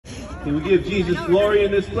Can we give Jesus glory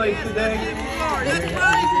in this place today?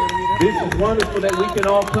 This is wonderful that we can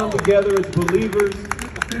all come together as believers,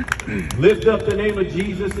 lift up the name of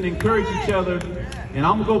Jesus and encourage each other. And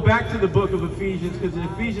I'm going to go back to the book of Ephesians, because in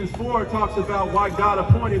Ephesians 4 it talks about why God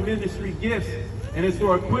appointed ministry gifts, and it's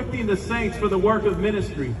for equipping the saints for the work of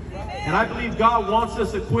ministry. And I believe God wants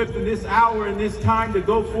us equipped in this hour and this time to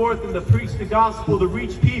go forth and to preach the gospel, to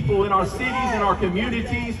reach people in our cities, in our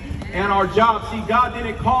communities, and our jobs. See, God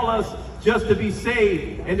didn't call us just to be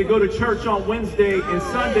saved and to go to church on Wednesday and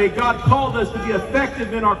Sunday. God called us to be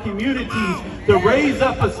effective in our communities, to raise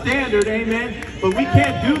up a standard, amen? But we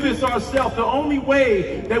can't do this ourselves. The only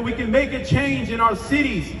way that we can make a change in our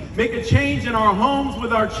cities, make a change in our homes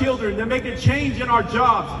with our children, to make a change in our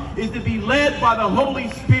jobs, is to be led by the Holy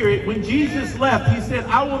Spirit. When Jesus left, he said,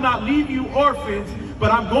 I will not leave you orphans,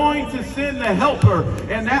 but I'm going to send the helper,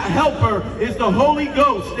 and that helper is the Holy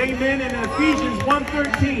Ghost, amen? And in Ephesians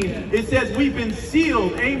 1:13, it says we've been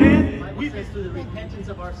sealed, amen? The Bible says through the repentance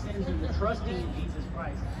of our sins and the trusting in Jesus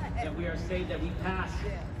Christ, that we are saved, that we pass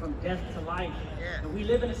from death to life. And we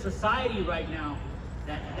live in a society right now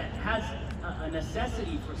that has a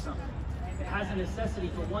necessity for something. It has a necessity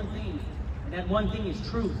for one thing, and that one thing is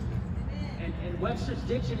truth. And Webster's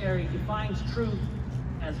dictionary defines truth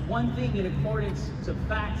as one thing in accordance to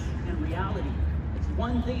facts and reality. It's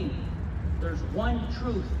one thing. There's one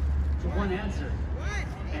truth to one answer.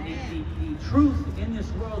 And the truth in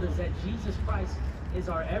this world is that Jesus Christ is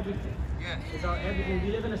our everything. Is our everything.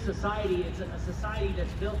 We live in a society, it's a society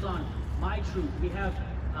that's built on my truth. We have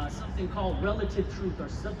something called relative truth or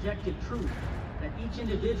subjective truth. That each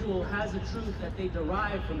individual has a truth that they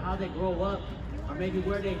derive from how they grow up, or maybe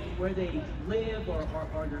where they live,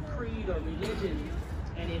 or their creed or religion.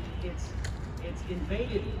 And it's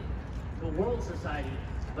invaded the world society,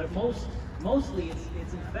 but mostly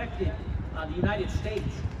it's infected the United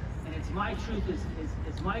States. And it's my truth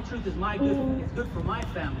is my truth is my good. It's good for my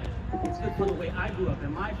family. It's good for the way I grew up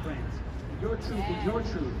and my friends. And your truth is your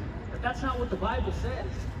truth. But that's not what the Bible says.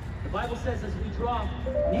 The Bible says as we draw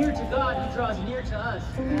near to God, He draws near to us.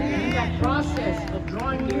 And in that process of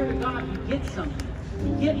drawing near to God, we get something.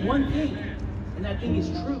 We get one thing, and that thing is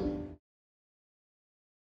truth.